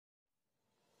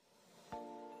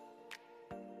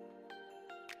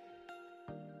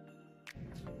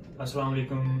Assalamu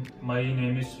alaikum. My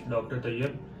name is Dr.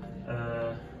 Tayyab.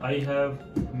 I have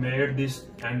made this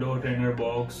Endotrainer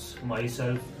box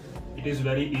myself. It is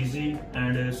very easy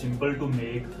and simple to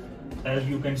make. As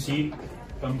you can see,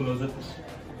 come closer.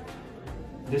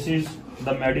 This is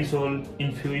the Medisol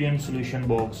infusion solution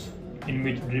box in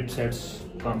which drip sets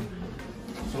come.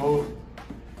 So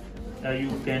as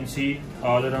you can see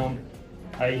all around,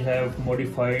 I have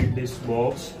modified this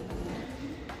box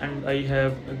and I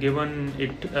have given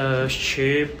it a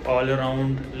shape all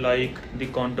around like the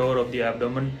contour of the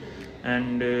abdomen,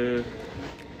 and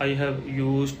I have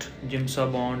used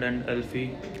Jimsa bond and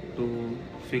Alfie to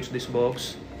fix this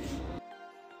box.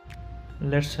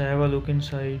 Let's have a look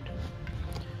inside.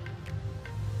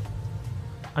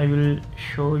 I will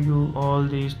show you all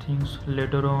these things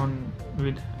later on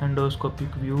with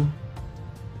endoscopic view.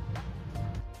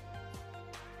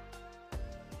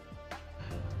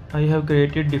 I have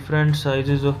created different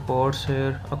sizes of ports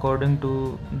here according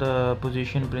to the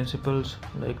position principles.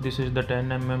 Like this is the 10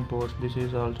 mm ports, this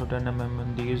is also 10 mm,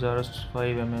 and these are 5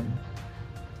 mm.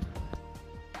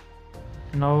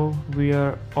 Now we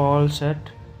are all set.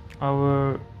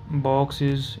 Our box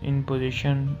is in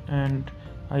position and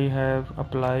I have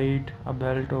applied a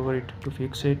belt over it to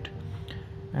fix it,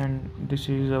 and this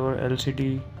is our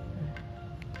LCD.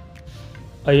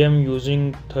 I am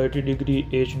using 30-degree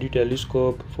HD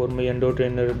telescope for my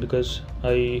Endotrainer because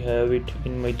I have it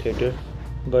in my theater,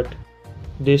 but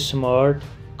this smart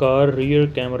car rear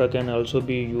camera can also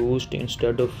be used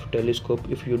instead of telescope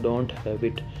if you don't have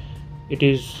it. It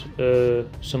is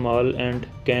small and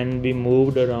can be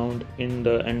moved around in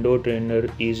the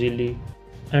Endotrainer easily,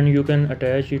 and you can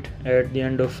attach it at the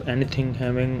end of anything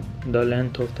having the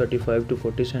length of 35 to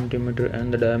 40 cm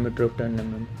and the diameter of 10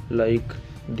 mm, like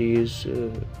these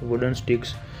wooden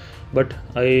sticks, but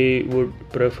I would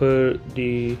prefer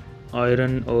the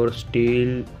iron or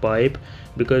steel pipe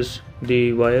because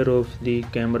the wire of the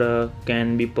camera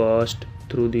can be passed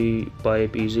through the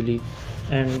pipe easily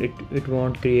and it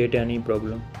won't create any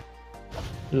problem.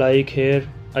 Like here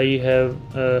I have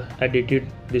edited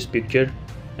this picture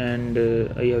and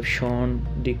I have shown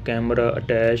the camera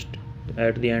attached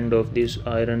at the end of this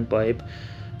iron pipe,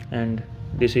 and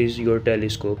this is your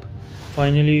telescope.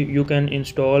 Finally, you can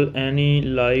install any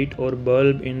light or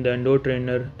bulb in the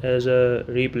Endotrainer as a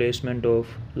replacement of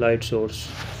light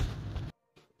source.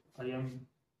 I am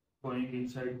going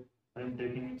inside. I am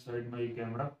taking inside my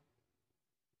camera.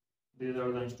 These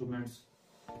are the instruments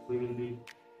we will be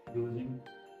using.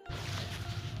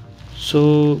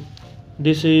 So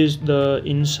this is the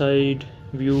inside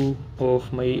view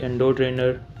of my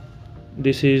Endotrainer.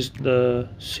 This is the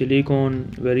silicone,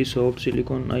 very soft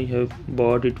silicone. I have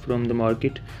bought it from the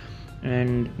market,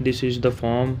 and this is the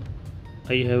foam.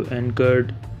 I have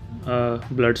anchored a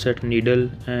blood set needle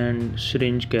and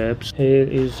syringe caps. Here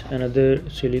is another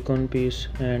silicone piece,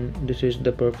 and this is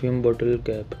the perfume bottle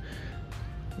cap.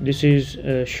 This is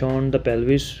shown the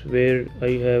pelvis where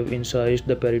I have incised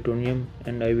the peritoneum,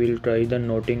 and I will try the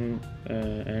knotting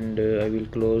and I will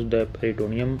close the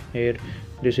peritoneum here.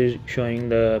 This is showing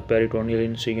the peritoneal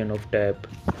incision of tap.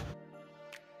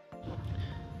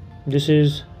 This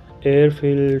is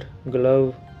air-filled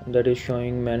glove that is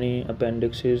showing many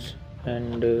appendixes,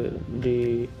 and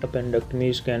the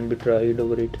appendectomies can be tried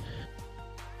over it.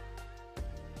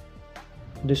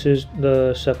 This is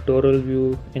the sectoral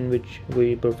view in which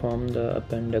we perform the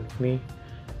appendectomy.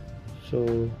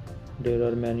 So there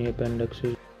are many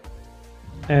appendixes.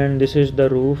 And this is the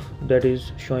roof that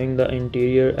is showing the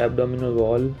interior abdominal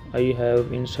wall. I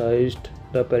have incised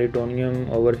the peritoneum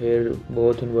over here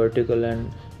both in vertical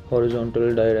and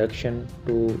horizontal direction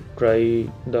to try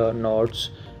the knots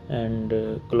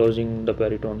and closing the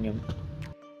peritoneum.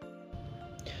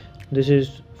 This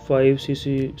is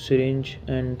 5cc syringe,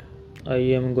 and I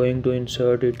am going to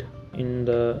insert it in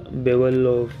the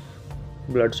bevel of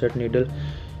blood set needle.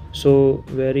 So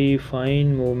very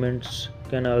fine movements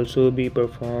can also be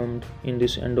performed in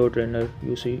this Endotrainer,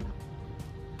 you see.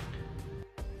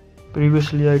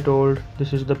 Previously I told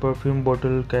this is the perfume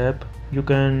bottle cap. You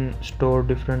can store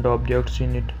different objects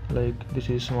in it, like this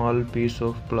is small piece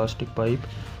of plastic pipe,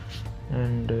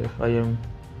 and I am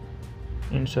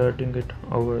inserting it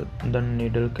over the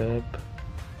needle cap.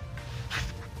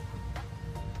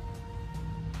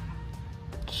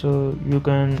 So you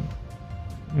can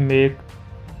make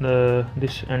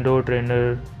this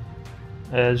Endotrainer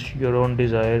as your own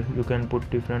desire. You can put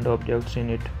different objects in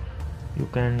it. You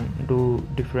can do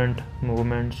different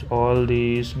movements. All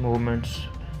these movements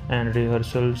and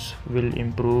rehearsals will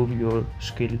improve your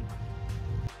skill.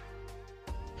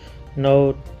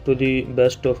 Now, to the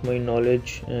best of my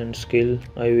knowledge and skill,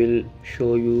 I will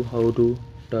show you how to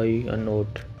tie a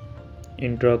knot,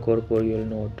 intracorporeal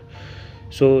knot.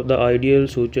 So the ideal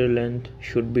suture length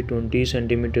should be 20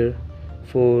 centimeter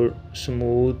for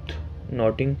smooth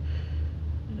knotting,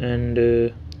 and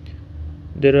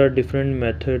there are different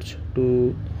methods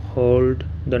to hold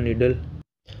the needle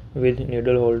with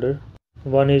needle holder.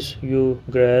 One is you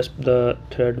grasp the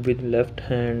thread with left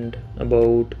hand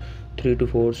about 3 to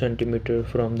 4 centimeter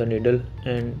from the needle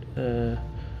and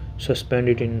suspend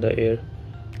it in the air.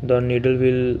 The needle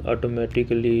will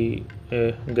automatically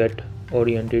get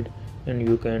oriented, and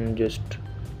you can just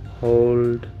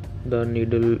hold the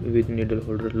needle with needle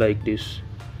holder like this.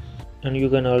 And you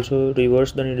can also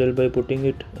reverse the needle by putting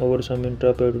it over some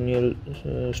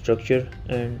intraperitoneal structure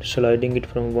and sliding it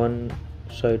from one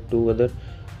side to other.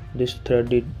 This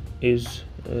thread is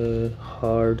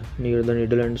hard near the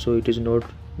needle, and so it is not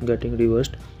getting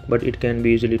reversed, but it can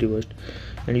be easily reversed.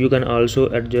 And you can also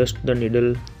adjust the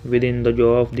needle within the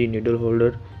jaw of the needle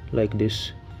holder like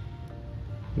this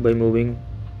by moving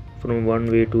from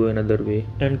one way to another way,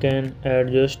 and can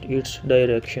adjust its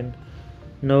direction.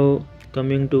 Now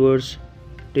coming towards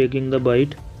taking the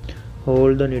bite,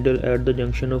 hold the needle at the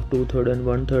junction of 2/3 and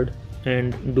 1/3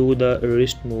 and do the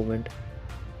wrist movement.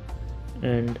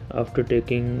 And after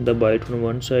taking the bite from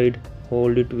one side,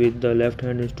 hold it with the left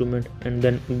hand instrument and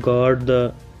then guard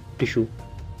the tissue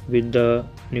with the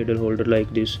needle holder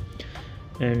like this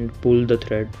and pull the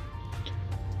thread.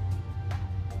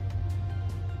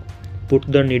 Put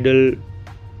the needle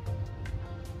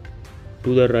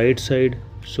to the right side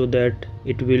so that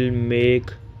it will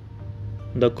make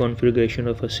the configuration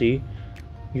of a C.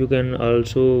 You can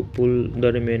also pull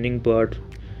the remaining part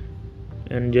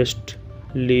and just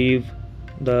leave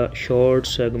the short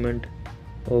segment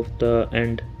of the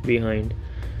end behind.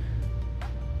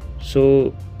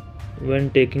 So when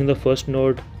taking the first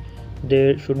knot,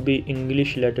 there should be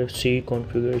English letter C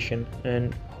configuration,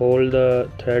 and hold the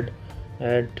thread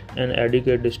at an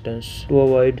adequate distance to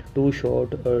avoid too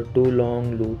short or too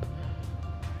long loop.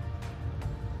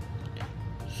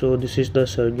 So this is the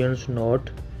surgeon's knot,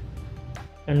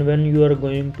 and when you are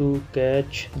going to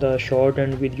catch the short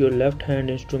end with your left hand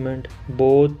instrument,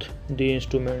 both the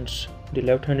instruments, the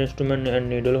left hand instrument and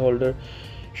needle holder,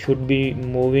 should be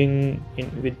moving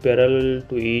with parallel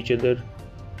to each other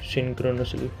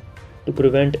synchronously to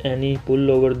prevent any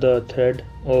pull over the thread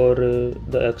or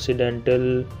the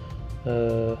accidental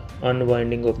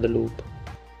unwinding of the loop.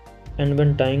 And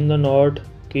when tying the knot,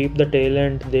 keep the tail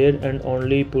end there and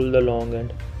only pull the long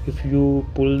end. If you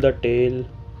pull the tail,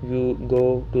 you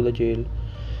go to the jail.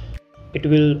 It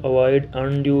will avoid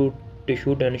undue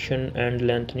tissue tension and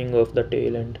lengthening of the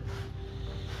tail end.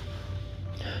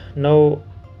 Now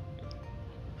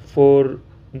for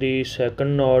the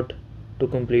second knot, to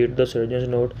complete the surgeon's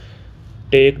knot,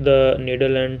 take the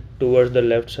needle end towards the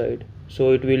left side,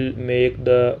 so it will make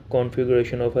the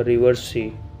configuration of a reverse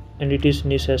C. And it is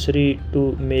necessary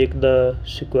to make the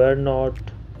square knot,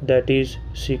 that is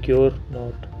secure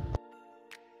knot.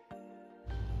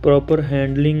 Proper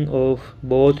handling of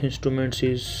both instruments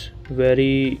is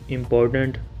very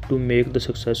important to make the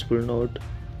successful knot.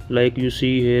 Like you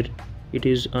see here, it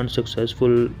is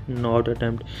unsuccessful knot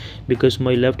attempt because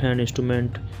my left hand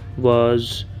instrument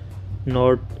was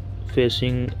not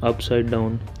facing upside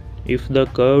down. If the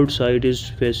curved side is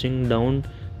facing down,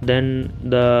 then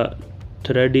the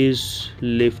thread is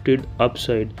lifted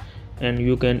upside and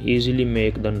you can easily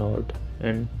make the knot,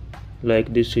 and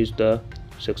like this is the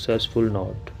successful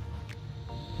knot.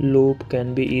 Loop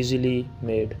can be easily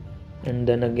made, and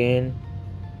then again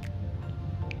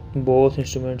both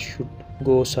instruments should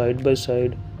go side by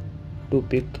side to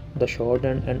pick the short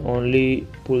end and only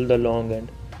pull the long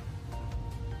end.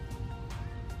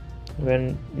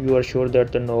 When you are sure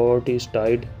that the knot is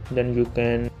tied, then you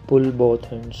can pull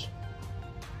both ends.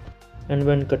 And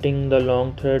when cutting the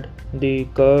long thread, the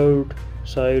curved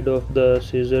side of the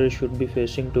scissor should be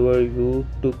facing toward you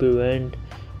to prevent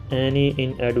any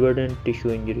inadvertent tissue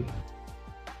injury.